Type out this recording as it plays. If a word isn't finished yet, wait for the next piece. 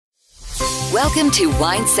Welcome to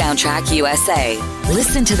Wine Soundtrack USA.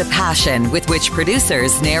 Listen to the passion with which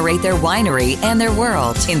producers narrate their winery and their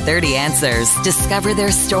world in 30 answers. Discover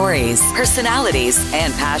their stories, personalities,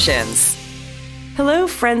 and passions. Hello,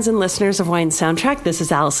 friends and listeners of Wine Soundtrack. This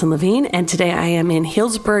is Allison Levine, and today I am in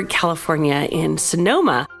Healdsburg, California, in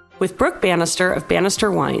Sonoma, with Brook Bannister of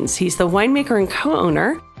Bannister Wines. He's the winemaker and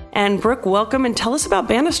co-owner. And Brook, welcome, and tell us about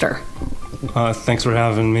Bannister. Thanks for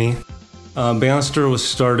having me. Bannister was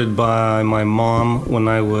started by my mom when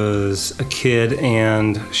I was a kid,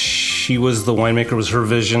 and she was the winemaker, was her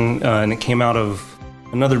vision, and it came out of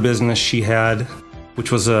another business she had,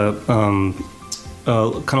 which was a kind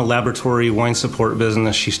of laboratory wine support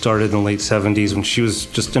business she started in the late 70s when she was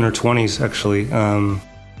just in her 20s, actually,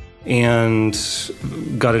 and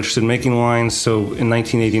got interested in making wines. So in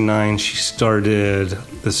 1989, she started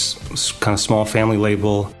this kind of small family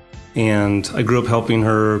label, and I grew up helping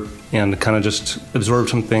her and kind of just absorbed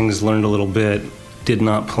some things, learned a little bit. Did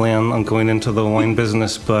not plan on going into the wine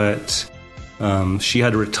business, but she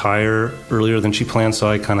had to retire earlier than she planned, so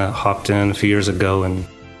I kind of hopped in a few years ago and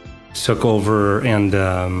took over, and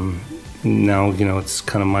now, it's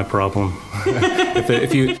kind of my problem.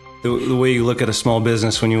 The way you look at a small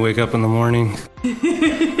business when you wake up in the morning.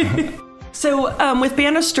 So with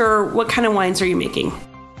Bannister, what kind of wines are you making?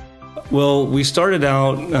 Well, we started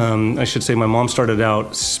out, I should say my mom started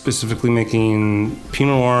out specifically making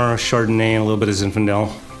Pinot Noir, Chardonnay, and a little bit of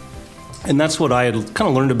Zinfandel. And that's what I had kind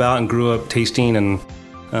of learned about and grew up tasting and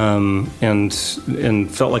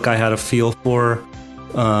felt like I had a feel for.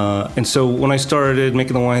 And so when I started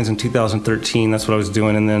making the wines in 2013, that's what I was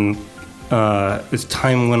doing. And then as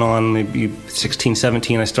time went on, maybe 16,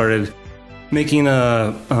 17, I started making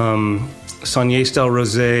a sagneé style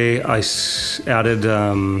rosé. I added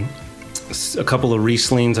a couple of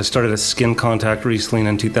Rieslings. I started a skin contact Riesling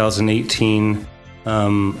in 2018,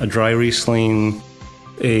 a dry Riesling,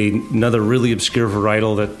 another really obscure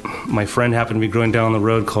varietal that my friend happened to be growing down the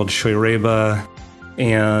road called Scheurebe.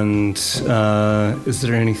 And is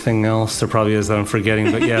there anything else? There probably is that I'm forgetting,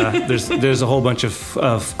 but yeah, there's a whole bunch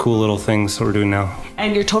of cool little things that we're doing now.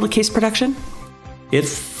 And your total case production? It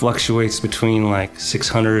fluctuates between like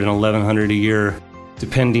 600 and 1,100 a year,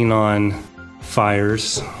 depending on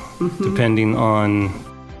fires, depending on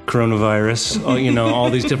coronavirus.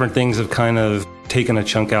 All these different things have kind of taken a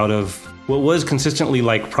chunk out of what was consistently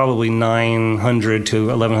like probably 900 to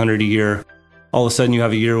 1,100 a year. All of a sudden you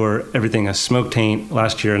have a year where everything has smoke taint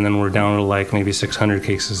last year, and then we're down to like maybe 600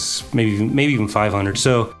 cases, maybe even 500.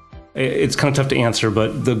 So it's kind of tough to answer,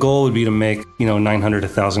 but the goal would be to make, 900 to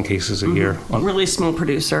 1,000 cases a year. Really small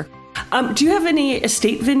producer. Do you have any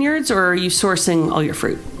estate vineyards, or are you sourcing all your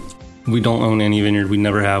fruit? We don't own any vineyard. We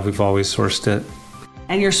never have. We've always sourced it.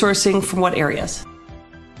 And you're sourcing from what areas?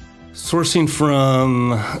 Sourcing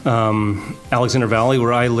from Alexander Valley,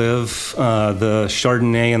 where I live, the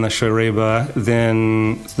Chardonnay and the Scheurebe,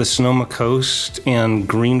 then the Sonoma Coast and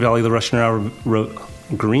Green Valley of the Russian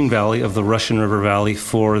River Valley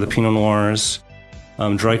for the Pinot Noirs,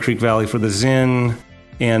 Dry Creek Valley for the Zin,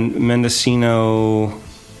 and Mendocino,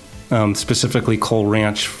 specifically Cole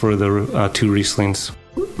Ranch for the two Rieslings.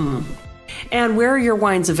 Mm-hmm. And where are your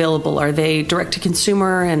wines available? Are they direct to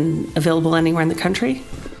consumer and available anywhere in the country?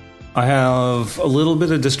 I have a little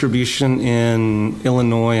bit of distribution in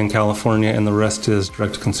Illinois and California, and the rest is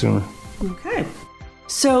direct to consumer. Okay.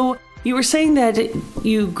 So you were saying that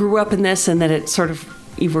you grew up in this and that it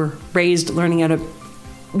you were raised learning how to,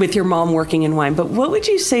 with your mom working in wine, but what would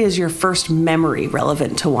you say is your first memory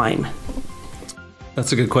relevant to wine?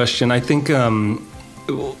 That's a good question. I think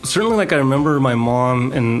certainly I remember my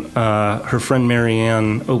mom and her friend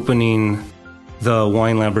Marianne opening the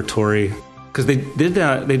wine laboratory, because they did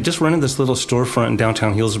that. They just rented this little storefront in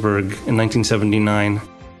downtown Healdsburg in 1979.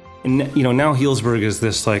 And, now Healdsburg is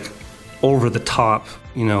this over the top,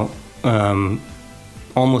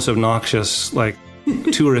 almost obnoxious,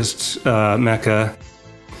 tourist mecca.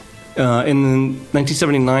 In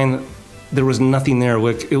 1979, there was nothing there.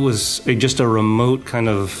 It was just a remote kind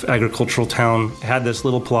of agricultural town. It had this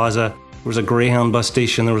little plaza. There was a Greyhound bus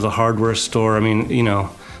station. There was a hardware store.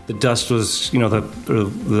 The dust was,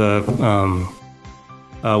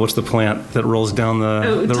 what's the plant that rolls down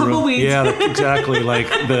the tumbleweeds. Yeah, exactly.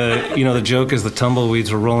 The joke is the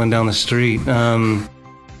tumbleweeds were rolling down the street. And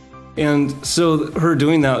so her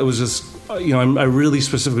doing that, it was just, I really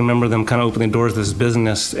specifically remember them kind of opening doors to this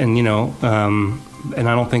business, and, and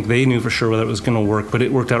I don't think they knew for sure whether it was going to work, but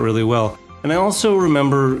it worked out really well. And I also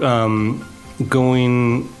remember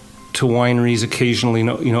going to wineries occasionally,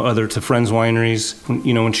 to friends' wineries,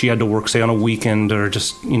 when she had to work, say, on a weekend, or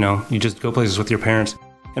just, you just go places with your parents.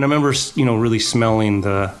 And I remember, really smelling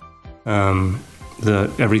the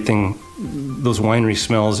everything, those winery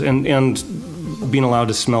smells, and being allowed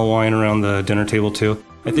to smell wine around the dinner table too.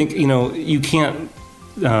 I think, you can't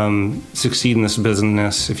succeed in this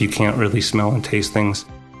business if you can't really smell and taste things.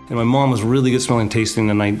 And my mom was really good smelling and tasting,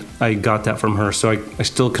 and I got that from her. So I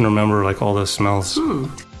still can remember like all those smells.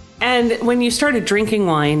 And when you started drinking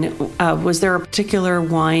wine, was there a particular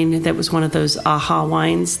wine that was one of those aha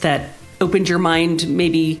wines that opened your mind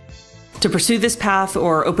maybe to pursue this path,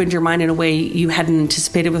 or opened your mind in a way you hadn't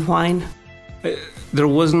anticipated with wine? There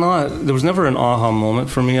was never an aha moment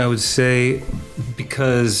for me, I would say,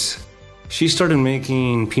 because she started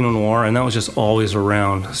making Pinot Noir, and that was just always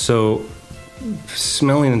around. So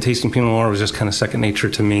smelling and tasting Pinot Noir was just kind of second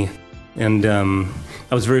nature to me. And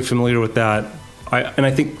I was very familiar with that.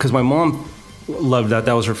 I think because my mom loved that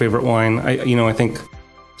was her favorite wine. I think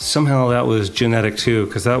somehow that was genetic too,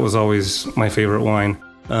 because that was always my favorite wine.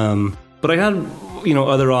 But I had,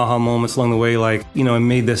 other aha moments along the way, like, I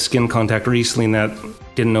made this skin contact Riesling that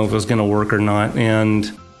didn't know if it was going to work or not.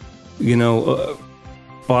 And,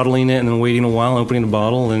 bottling it and then waiting a while, opening the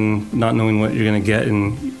bottle and not knowing what you're going to get.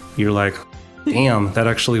 And you're like, damn, that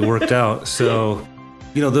actually worked out. So,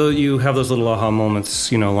 though you have those little aha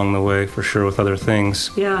moments, along the way for sure with other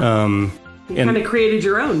things. Yeah. You kind of created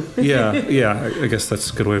your own. yeah. I guess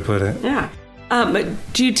that's a good way to put it. Yeah.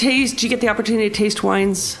 Do you get the opportunity to taste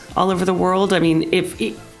wines all over the world? I mean, if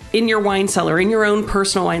in your wine cellar, in your own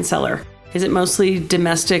personal wine cellar, is it mostly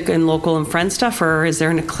domestic and local and friend stuff, or is there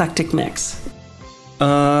an eclectic mix?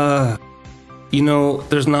 There's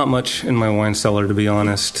not much in my wine cellar, to be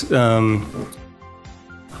honest. I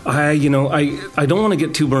don't want to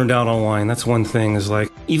get too burned out on wine. That's one thing, is like,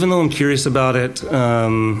 even though I'm curious about it,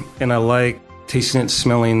 and I like tasting it,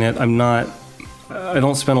 smelling it, I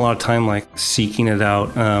don't spend a lot of time like seeking it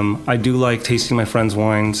out. I do like tasting my friends'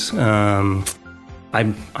 wines. I'm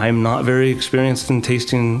not very experienced in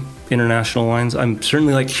tasting international wines. I'm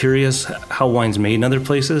certainly like curious how wine's made in other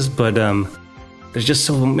places, but there's just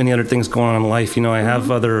so many other things going on in life. I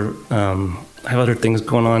have other things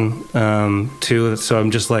going on too. So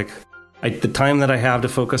I'm just like, the time that I have to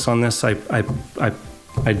focus on this, I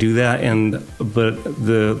do that. But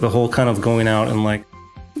the whole kind of going out and like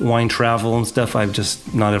wine travel and stuff, I've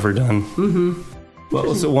just not ever done. Mm-hmm.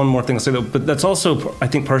 Well, so one more thing I'll say though, but that's also, I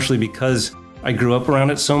think, partially because I grew up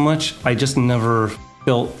around it so much. I just never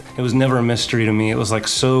felt, it was never a mystery to me. It was like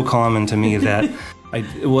so common to me that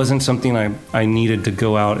it wasn't something I needed to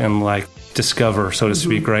go out and like discover, so to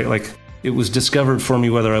speak, right? Like it was discovered for me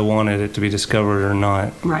whether I wanted it to be discovered or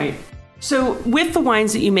not. Right. So with the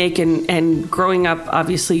wines that you make and growing up,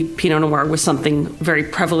 obviously Pinot Noir was something very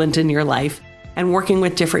prevalent in your life, and working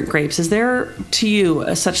with different grapes. Is there, to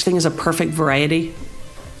you, such thing as a perfect variety?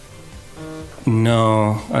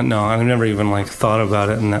 No, I've never even like thought about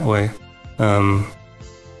it in that way. No,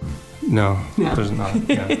 there's not.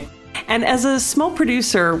 Yeah. And as a small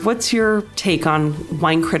producer, what's your take on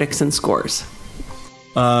wine critics and scores?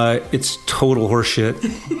 It's total horseshit.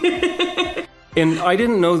 And I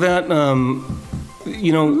didn't know that.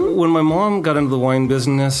 When my mom got into the wine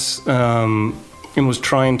business and was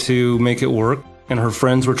trying to make it work, and her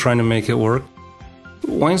friends were trying to make it work,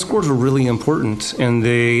 wine scores were really important, and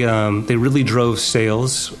they really drove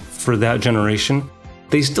sales for that generation.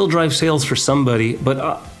 They still drive sales for somebody,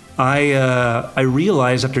 but I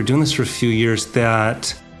realized after doing this for a few years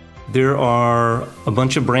that there are a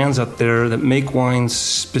bunch of brands out there that make wines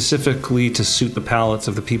specifically to suit the palates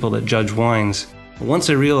of the people that judge wines. Once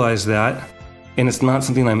I realized that, and it's not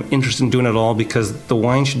something I'm interested in doing at all, because the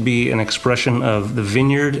wine should be an expression of the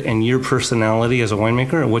vineyard and your personality as a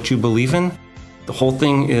winemaker and what you believe in, the whole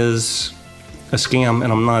thing is a scam,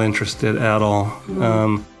 and I'm not interested at all.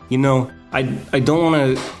 I don't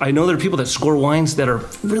want to. I know there are people that score wines that are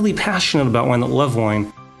really passionate about wine, that love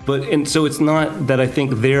wine, and so it's not that I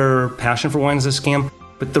think their passion for wine is a scam,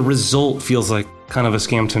 but the result feels like kind of a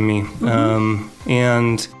scam to me.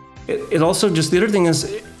 And it also just, the other thing is,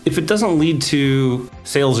 if it doesn't lead to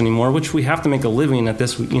sales anymore, which we have to make a living at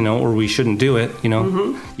this, or we shouldn't do it,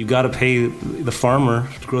 you got to pay the farmer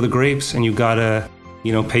to grow the grapes, and you got to,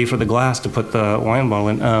 pay for the glass to put the wine bottle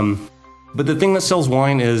in. But the thing that sells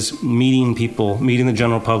wine is meeting people, meeting the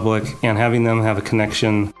general public, and having them have a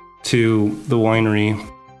connection to the winery.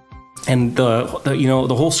 And the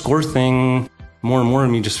whole score thing, more and more to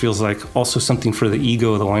me, just feels like also something for the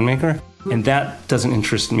ego of the winemaker. And that doesn't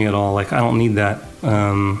interest me at all. Like, I don't need that.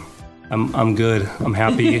 I'm good. I'm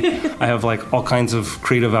happy. I have like all kinds of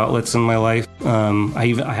creative outlets in my life.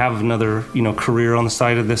 I have another, career on the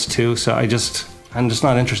side of this too. So I'm just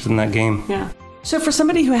not interested in that game. Yeah. So for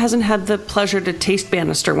somebody who hasn't had the pleasure to taste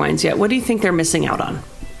Bannister wines yet, what do you think they're missing out on?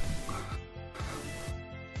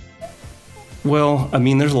 Well, I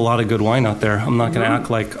mean, there's a lot of good wine out there. I'm not going to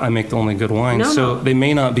act like I make the only good wine. No. They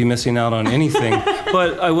may not be missing out on anything.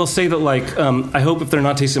 But I will say that, like, I hope if they're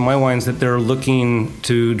not tasting my wines, that they're looking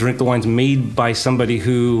to drink the wines made by somebody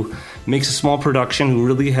who makes a small production, who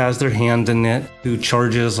really has their hand in it, who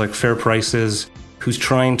charges, like, fair prices, who's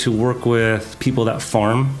trying to work with people that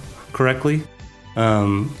farm correctly.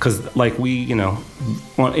 Because, like, we, you know,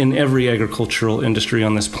 in every agricultural industry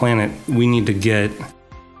on this planet, we need to get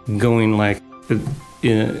going, like,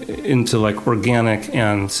 into like organic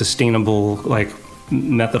and sustainable like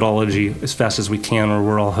methodology as fast as we can, or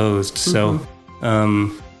we're all hosed. So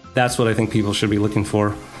that's what I think people should be looking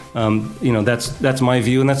for. You know, that's my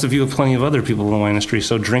view, and that's the view of plenty of other people in the wine industry.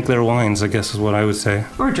 So drink their wines, I guess, is what I would say.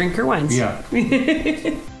 Or drink your wines. Yeah.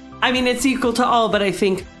 I mean, it's equal to all, but I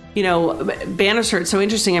think, you know, Bannister, it's so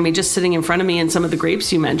interesting. I mean, just sitting in front of me and some of the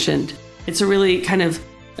grapes you mentioned, it's a really kind of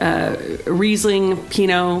Riesling,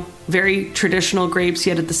 Pinot, very traditional grapes,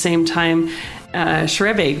 yet at the same time,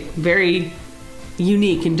 Scheurebe, very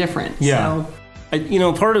unique and different. Yeah. So. You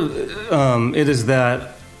know, part of it is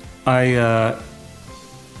that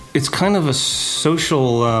it's kind of a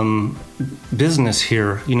social business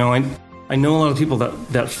here. You know, I know a lot of people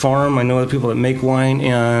that farm, I know other people that make wine,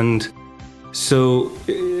 and so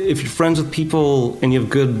if you're friends with people and you have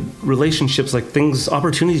good relationships, like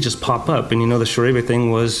opportunities just pop up. And you know, the Scheurebe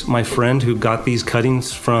thing was my friend who got these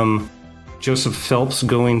cuttings from Joseph Phelps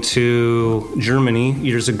going to Germany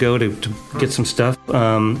years ago to get some stuff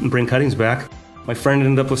and bring cuttings back. My friend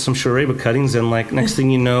ended up with some Scheurebe cuttings, and like next thing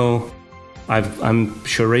you know, I'm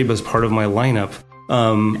Scheurebe as part of my lineup,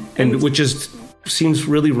 and which seems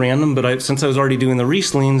really random, but since I was already doing the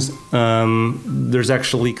Rieslings, there's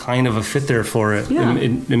actually kind of a fit there for it. Yeah.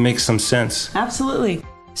 It makes some sense. Absolutely.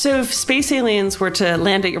 So if space aliens were to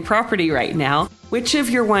land at your property right now, which of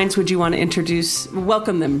your wines would you want to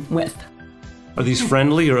welcome them with? Are these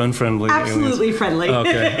friendly or unfriendly? Absolutely aliens? friendly.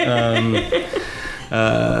 Okay.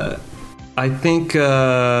 I think,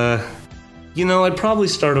 you know, I'd probably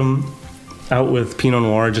start them out with Pinot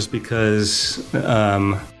Noir, just because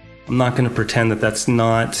I'm not going to pretend that that's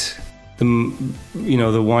not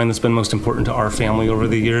the wine that's been most important to our family over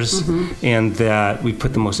the years, and that we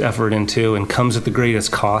put the most effort into and comes at the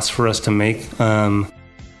greatest cost for us to make.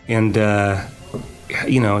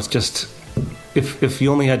 You know, it's just, if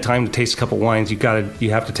you only had time to taste a couple wines, you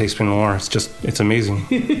have to taste Pinot Noir. It's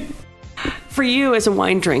amazing. For you as a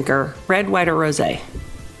wine drinker, red, white, or rosé?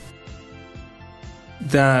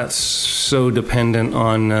 That's so dependent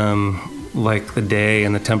on like the day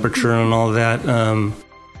and the temperature and all of that.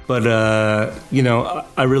 But you know,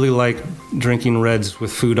 I really like drinking reds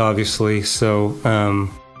with food, obviously. So,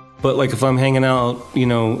 but like if I'm hanging out, you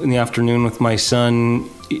know, in the afternoon with my son,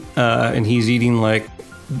 and he's eating like,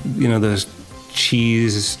 you know, those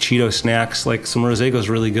Cheeto snacks, like some rosé goes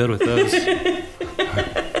really good with those.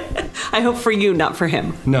 I hope for you, not for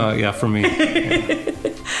him. No, yeah, for me.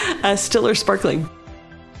 Yeah. Still or sparkling?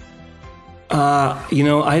 You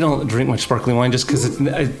know, I don't drink much sparkling wine just because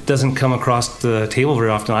it doesn't come across the table very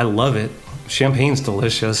often. I love it. Champagne's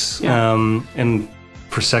delicious. Yeah. And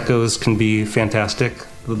Prosecco's can be fantastic.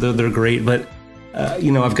 They're great. But,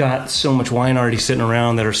 you know, I've got so much wine already sitting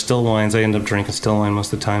around that are still wines. I end up drinking still wine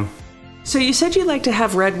most of the time. So you said you like to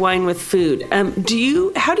have red wine with food. How do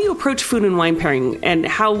you approach food and wine pairing, and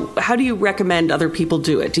how do you recommend other people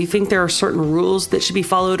do it? Do you think there are certain rules that should be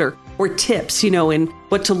followed, or tips, you know, in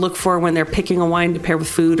what to look for when they're picking a wine to pair with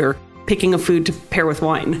food, or picking a food to pair with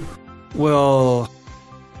wine? Well,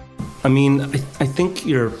 I mean, I think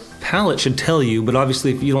your palate should tell you, but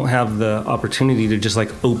obviously if you don't have the opportunity to just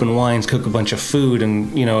like open wines, cook a bunch of food,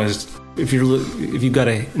 and, you know, if you've got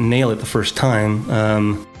to nail it the first time,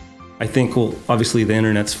 I think, well, obviously the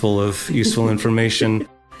internet's full of useful information,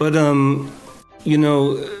 but, you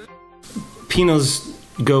know, Pinots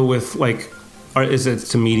go with like,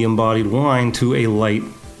 it's a medium-bodied wine to a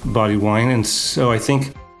light-bodied wine. And so I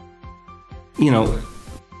think, you know,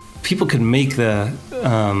 people could make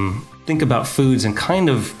think about foods and kind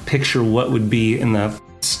of picture what would be in the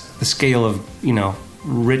scale of, you know,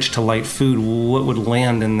 rich to light food, what would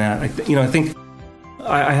land in that. I think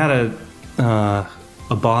I had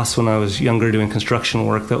a boss when I was younger doing construction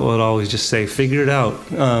work that would always just say, figure it out.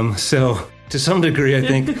 So to some degree, I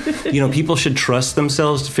think, you know, people should trust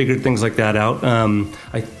themselves to figure things like that out.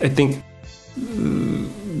 I think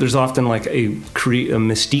there's often like a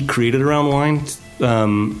mystique created around wine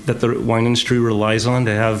that the wine industry relies on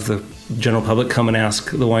to have the general public come and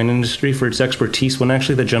ask the wine industry for its expertise, when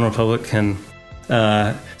actually the general public can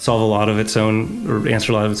solve a lot of its own, or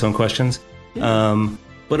answer a lot of its own questions.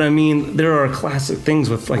 But I mean, there are classic things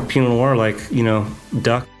with like Pinot Noir, like, you know,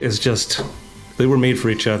 duck is just They were made for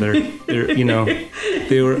each other.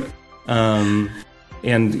 They were,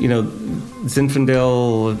 and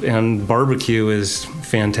Zinfandel and barbecue is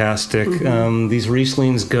fantastic. These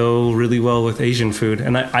Rieslings go really well with Asian food,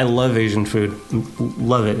 and I love Asian food.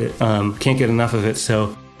 Love it. Can't get enough of it.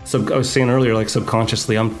 So I was saying earlier, like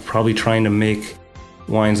subconsciously, I'm probably trying to make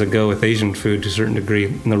wines that go with Asian food to a certain degree.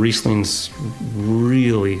 And the Rieslings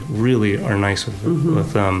really, really are nice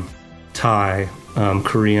with Thai,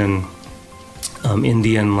 Korean,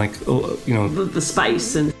 Indian, like, the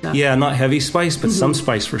spice and stuff. Yeah, not heavy spice, but some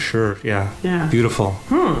spice for sure. Yeah. Beautiful.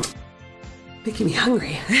 Making me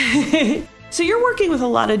hungry. So you're working with a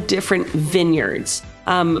lot of different vineyards,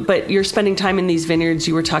 but you're spending time in these vineyards.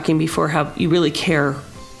 You were talking before how you really care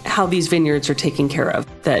how these vineyards are taken care of,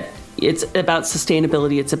 that it's about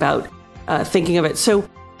sustainability. It's about thinking of it. So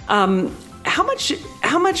how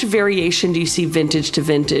much variation do you see vintage to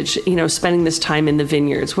vintage, spending this time in the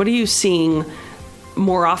vineyards? What are you seeing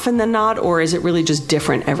more often than not, or is it really just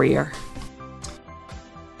different every year?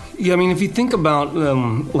 Yeah, I mean, if you think about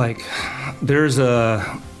there's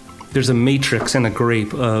a matrix in a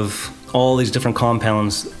grape of all these different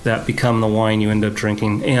compounds that become the wine you end up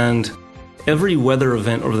drinking, and every weather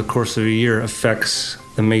event over the course of a year affects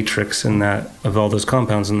the matrix in that of all those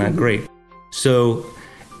compounds in that grape. So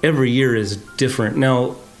every year is different.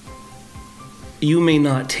 Now, you may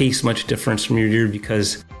not taste much difference from year to year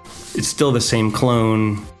because it's still the same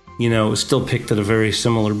clone. It was still picked at a very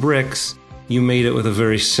similar bricks. You made it with a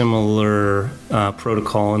very similar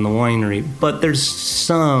protocol in the winery, but there's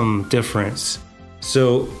some difference.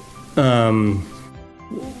 So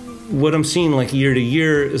what I'm seeing like year to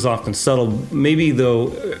year is often subtle. Maybe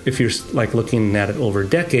though, if you're like looking at it over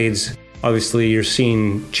decades, obviously you're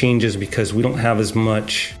seeing changes because we don't have as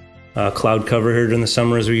much cloud cover here during the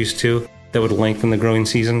summer as we used to. That would lengthen the growing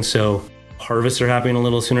season. So harvests are happening a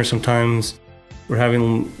little sooner sometimes. We're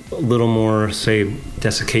having a little more, say,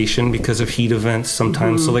 desiccation because of heat events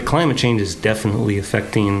sometimes. So like climate change is definitely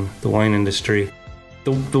affecting the wine industry.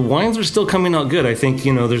 The wines are still coming out good. I think,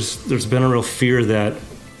 there's been a real fear that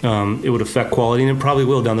it would affect quality, and it probably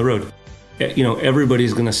will down the road.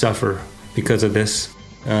 Everybody's going to suffer because of this.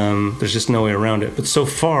 There's just no way around it. But so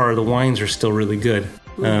far, the wines are still really good.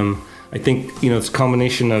 I think, it's a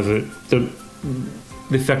combination of it, the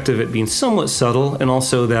effect of it being somewhat subtle, and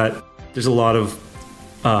also that there's a lot of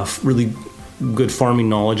really good farming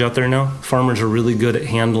knowledge out there now. Farmers are really good at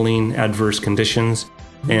handling adverse conditions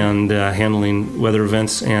and handling weather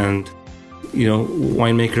events, and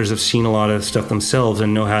winemakers have seen a lot of stuff themselves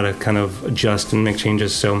and know how to kind of adjust and make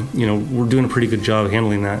changes. So, we're doing a pretty good job of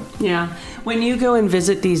handling that. Yeah. When you go and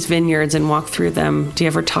visit these vineyards and walk through them, do you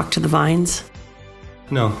ever talk to the vines?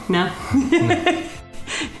 No.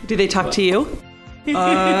 Do they talk to you?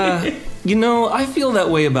 I feel that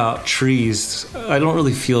way about trees. I don't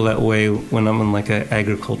really feel that way when I'm in like an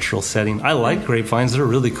agricultural setting. I like grapevines. They're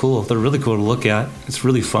really cool. They're really cool to look at. It's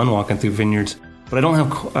really fun walking through vineyards. But I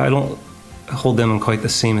don't hold them in quite the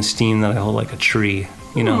same esteem that I hold like a tree.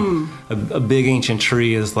 A big ancient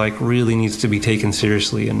tree is like really needs to be taken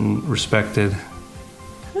seriously and respected.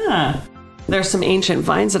 There's some ancient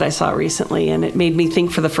vines that I saw recently, and it made me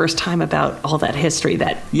think for the first time about all that history,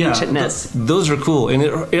 that ancientness. Those are cool, and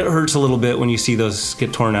it hurts a little bit when you see those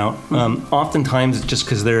get torn out. Oftentimes, it's just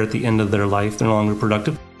because they're at the end of their life, they're no longer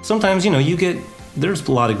productive. Sometimes, there's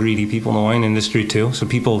a lot of greedy people in the wine industry too, so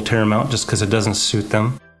people tear them out just because it doesn't suit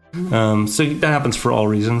them. So that happens for all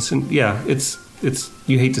reasons, and it's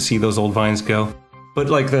you hate to see those old vines go. But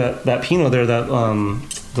like that Pinot there, the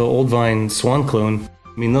old vine Swan clone.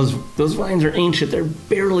 I mean, those vines are ancient. They're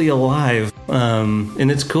barely alive,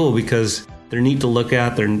 and it's cool because they're neat to look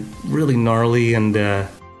at. They're really gnarly, and they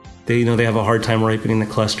have a hard time ripening the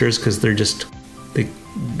clusters because they're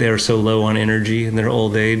so low on energy in their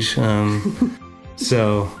old age.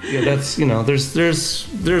 So yeah, that's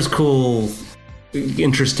there's cool,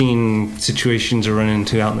 interesting situations to run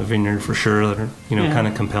into out in the vineyard for sure that are kind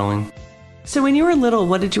of compelling. So when you were little,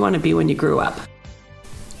 what did you want to be when you grew up?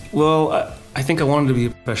 Well, I think I wanted to be a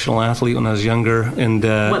professional athlete when I was younger. And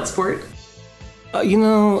what sport? I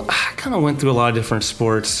kind of went through a lot of different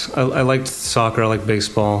sports. I liked soccer. I liked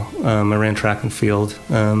baseball. I ran track and field.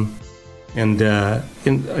 And I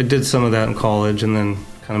did some of that in college and then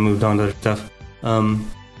kind of moved on to other stuff.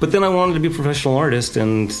 But then I wanted to be a professional artist,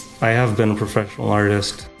 and I have been a professional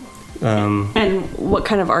artist. And what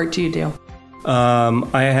kind of art do you do?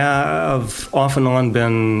 I have off and on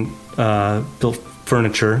been built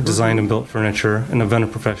furniture, designed and built furniture, and I've been a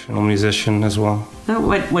professional musician as well. Oh,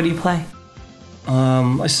 what do you play?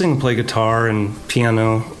 I sing and play guitar and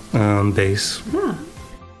piano, bass.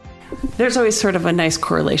 There's always sort of a nice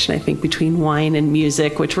correlation, I think, between wine and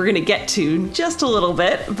music, which we're going to get to in just a little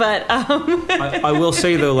bit. But I will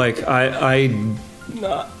say though, like to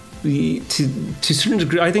certain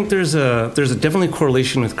degree, I think there's a definitely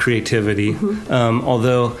correlation with creativity.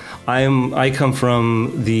 Although I come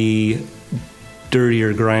from the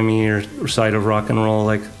dirtier, grimier side of rock and roll.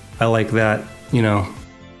 Like I like that, you know.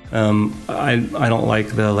 I don't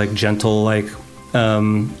like the like gentle, like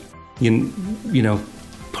you know,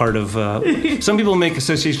 part of some people make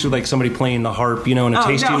associations with like somebody playing the harp, you know, in a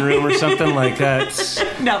tasting room or something like that.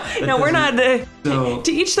 No, we're not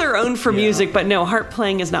to each their own for music, but no, harp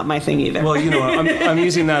playing is not my thing either. Well, you know, I'm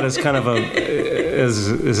using that as kind of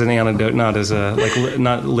as an anecdote, not as a like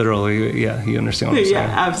not literally. Yeah, you understand what I'm saying?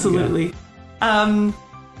 Yeah, absolutely. Yeah.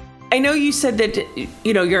 I know you said that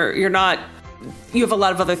you know you're not. You have a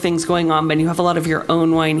lot of other things going on, but you have a lot of your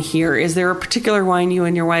own wine here. Is there a particular wine you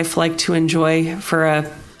and your wife like to enjoy for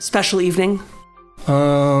a special evening?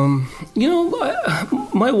 You know,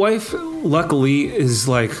 my wife luckily is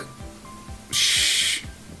like,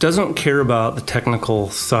 doesn't care about the technical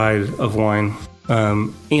side of wine.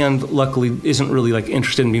 And luckily isn't really like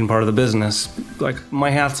interested in being part of the business. Like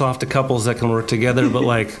my hat's off to couples that can work together, but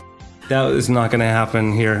like that is not going to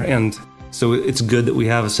happen here. And so it's good that we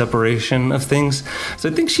have a separation of things. So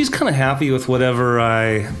I think she's kind of happy with whatever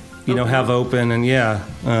I, you know, have open. And yeah,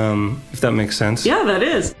 if that makes sense. Yeah, that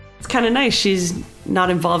is. It's kind of nice. She's not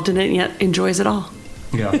involved in it yet enjoys it all.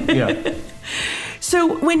 Yeah.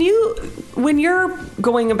 So when you're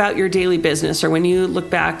going about your daily business, or when you look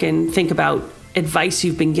back and think about advice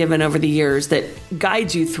you've been given over the years that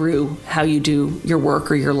guides you through how you do your work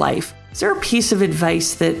or your life, is there a piece of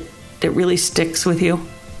advice that really sticks with you?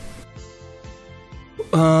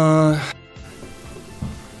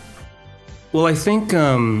 Well, I think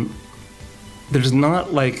there's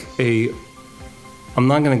not like I'm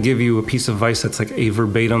not going to give you a piece of advice that's like a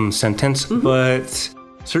verbatim sentence, but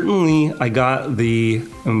certainly I got the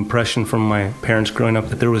impression from my parents growing up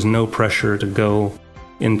that there was no pressure to go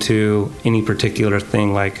into any particular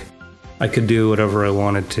thing. Like I could do whatever I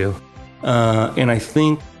wanted to. And I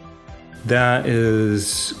think that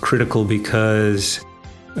is critical because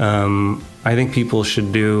I think people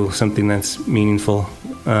should do something that's meaningful.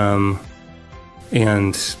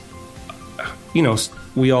 And, you know,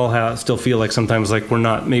 we all still feel like sometimes like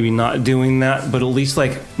we're maybe not doing that, but at least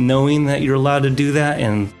like knowing that you're allowed to do that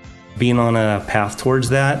and being on a path towards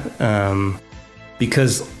that.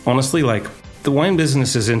 Because honestly, like the wine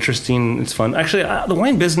business is interesting. It's fun. Actually, the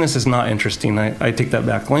wine business is not interesting. I take that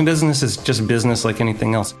back. Wine business is just business like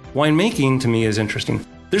anything else. Winemaking to me is interesting.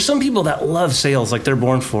 There's some people that love sales, like they're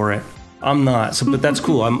born for it. I'm not, but that's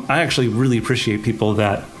cool. I actually really appreciate people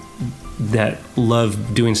that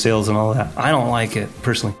love doing sales and all that. I don't like it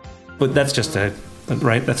personally, but that's just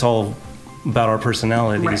right. That's all about our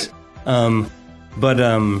personalities. Right.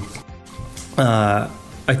 I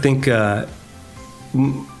think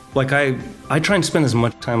like I try and spend as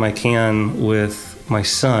much time I can with my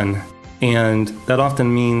son, and that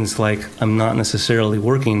often means like I'm not necessarily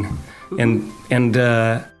working, and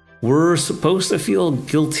we're supposed to feel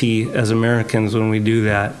guilty as Americans when we do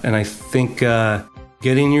that. And I think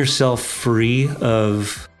getting yourself free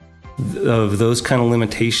of those kind of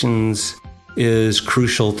limitations is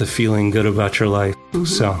crucial to feeling good about your life.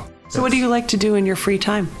 So what do you like to do in your free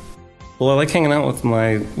time? Well, I like hanging out with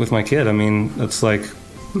my kid. I mean, it's like,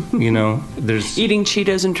 you know, there's eating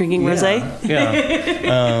Cheetos and drinking rosé.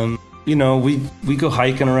 Yeah. You know, we go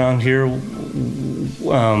hiking around here. We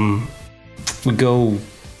go,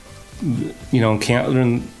 you know,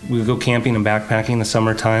 we go camping and backpacking in the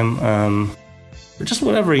summertime. Or just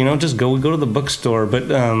whatever, you know, we go to the bookstore. But,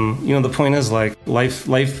 you know, the point is like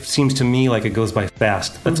life seems to me like it goes by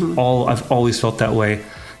fast. That's all. I've always felt that way.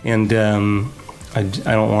 And I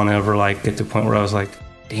don't want to ever like get to a point where I was like,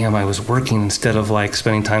 damn, I was working instead of like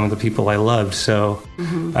spending time with the people I loved. So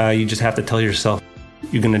you just have to tell yourself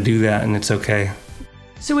you're going to do that and it's okay.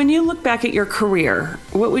 So when you look back at your career,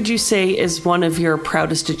 what would you say is one of your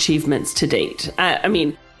proudest achievements to date? I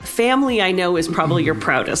mean, family I know is probably your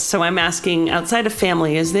proudest. So I'm asking, outside of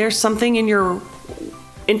family, is there something in your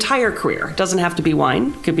entire career? It doesn't have to be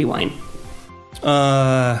wine. It could be wine.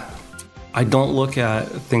 I don't look at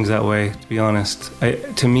things that way, to be honest.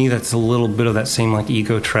 To me, that's a little bit of that same like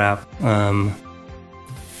ego trap.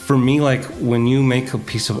 For me, like when you make a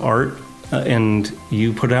piece of art and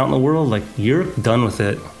you put it out in the world, like you're done with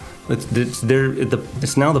it.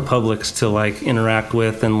 It's now the public's to like interact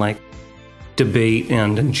with and like debate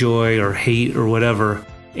and enjoy or hate or whatever,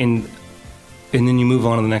 and then you move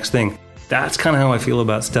on to the next thing. That's kind of how I feel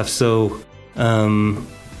about stuff. So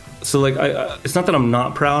So like, it's not that I'm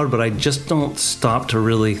not proud, but I just don't stop to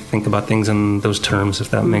really think about things in those terms,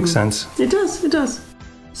 if that makes sense. It does.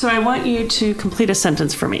 So I want you to complete a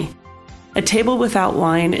sentence for me. A table without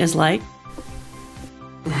wine is like?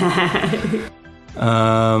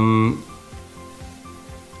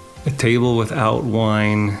 A table without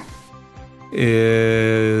wine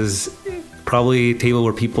is probably a table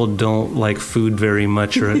where people don't like food very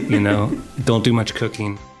much, or, don't do much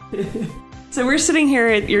cooking. So we're sitting here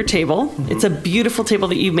at your table. Mm-hmm. It's a beautiful table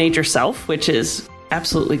that you made yourself, which is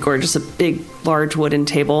absolutely gorgeous. A big, large wooden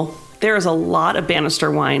table. There is a lot of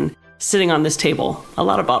Bannister wine sitting on this table. A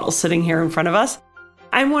lot of bottles sitting here in front of us.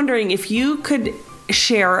 I'm wondering if you could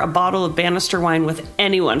share a bottle of Bannister wine with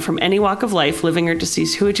anyone from any walk of life, living or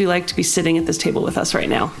deceased, who would you like to be sitting at this table with us right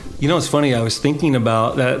now? It's funny. I was thinking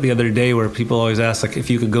about that the other day, where people always ask, like, if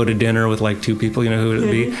you could go to dinner with like two people, who would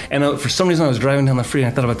it be? And for some reason I was driving down the freeway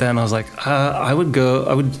and I thought about that, and I was like, I would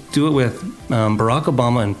do it with Barack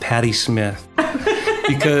Obama and Patti Smith.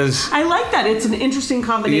 Because I like that. It's an interesting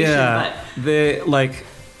combination. Yeah,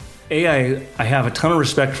 I have a ton of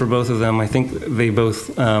respect for both of them. I think they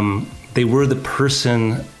both, they were the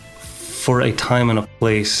person for a time and a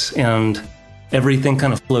place, and everything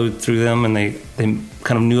kind of flowed through them, and they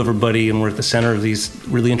kind of knew everybody and were at the center of these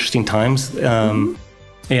really interesting times. So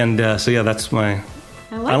yeah, that's my,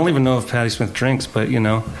 I don't even know if Patti Smith drinks, but you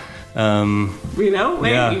never know.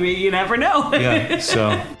 Yeah,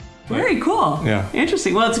 so. Very cool. Yeah.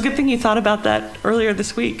 Interesting. Well, it's a good thing you thought about that earlier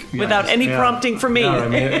this week without any prompting from me.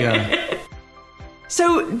 Yeah.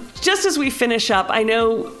 So just as we finish up, I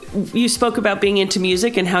know you spoke about being into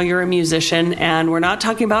music and how you're a musician, and we're not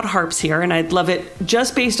talking about harps here, and I'd love it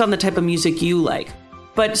just based on the type of music you like.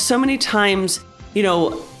 But so many times,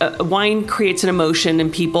 wine creates an emotion in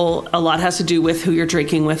people. A lot has to do with who you're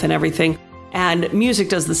drinking with and everything. And music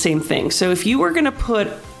does the same thing. So if you were going to put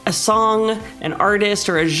a song, an artist,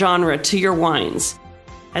 or a genre to your wines,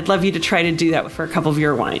 I'd love you to try to do that for a couple of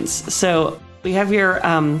your wines. So we have your,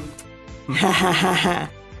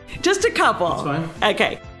 just a couple. That's fine.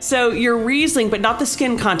 Okay. So your Riesling, but not the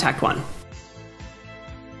skin contact one.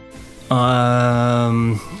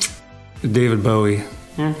 David Bowie.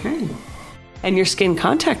 Okay. And your skin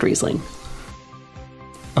contact Riesling?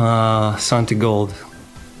 Santi Gold.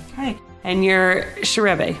 Okay. And your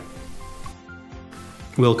Scheurebe?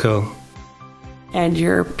 Wilco. And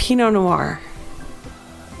your Pinot Noir?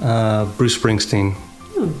 Bruce Springsteen.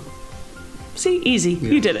 See, easy.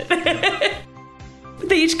 Yeah. You did it.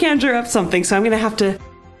 They each conjure up something, so I'm gonna have to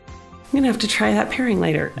try that pairing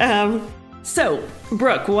later. So,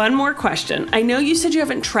 Brooke, one more question. I know you said you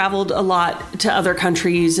haven't traveled a lot to other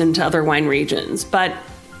countries and to other wine regions, but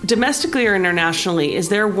domestically or internationally, is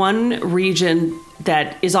there one region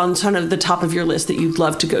that is on sort of the top of your list that you'd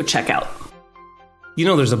love to go check out?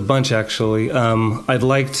 There's a bunch, actually. I'd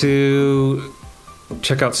like to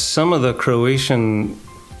check out some of the Croatian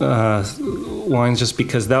wines, just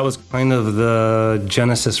because that was kind of the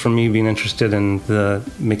genesis for me being interested in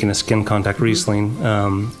making a skin contact Riesling.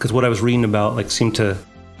 Because what I was reading about seemed to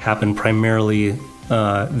happen primarily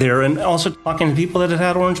there, and also talking to people that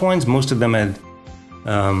had orange wines. Most of them had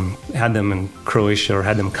them in Croatia or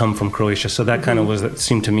had them come from Croatia. So that kind of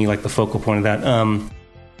seemed to me like the focal point of that.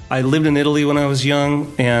 I lived in Italy when I was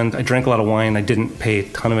young, and I drank a lot of wine. I didn't pay a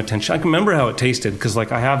ton of attention. I can remember how it tasted, because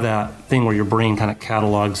I have that thing where your brain kind of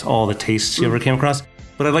catalogs all the tastes you ever came across.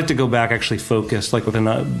 But I'd like to go back actually focused, with an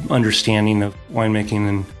understanding of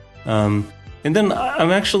winemaking. And then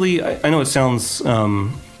I'm actually, I know it sounds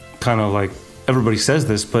kind of like everybody says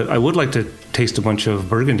this, but I would like to taste a bunch of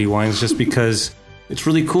Burgundy wines, just because it's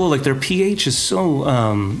really cool. Their pH is so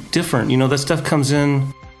different. That stuff comes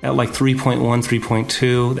in at 3.1,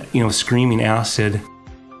 3.2, screaming acid.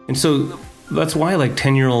 And so that's why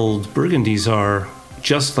 10-year-old Burgundies are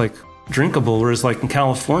just drinkable, whereas in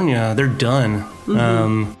California, they're done.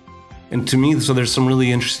 And to me, so there's some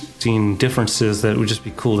really interesting differences that would just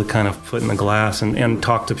be cool to kind of put in the glass and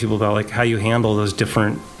talk to people about how you handle those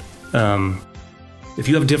different, if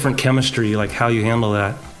you have different chemistry, how you handle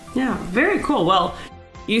that. Yeah, very cool. Well,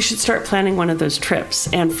 you should start planning one of those trips.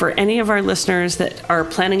 And for any of our listeners that are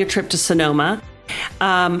planning a trip to Sonoma,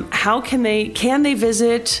 how can they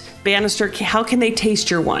visit Bannister? How can they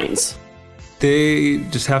taste your wines? They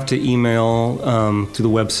just have to email to the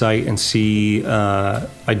website and see.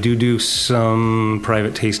 I do some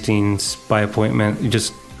private tastings by appointment.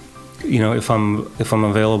 If I'm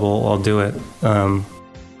available, I'll do it.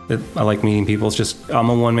 I like meeting people. It's just I'm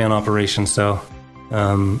a one-man operation, so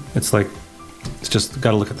it's just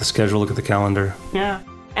got to look at the schedule, look at the calendar. Yeah.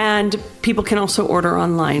 And people can also order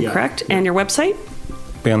online, correct? And your website?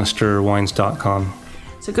 BannisterWines.com.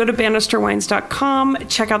 So go to bannisterwines.com,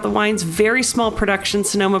 check out the wines. Very small production,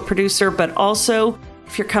 Sonoma producer, but also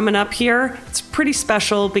if you're coming up here, it's pretty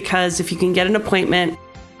special because if you can get an appointment,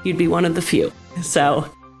 you'd be one of the few. So,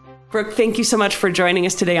 Brook, thank you so much for joining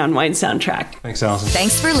us today on Wine Soundtrack. Thanks, Allison.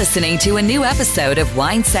 Thanks for listening to a new episode of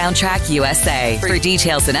Wine Soundtrack USA. For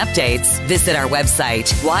details and updates, visit our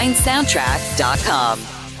website,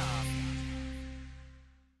 winesoundtrack.com.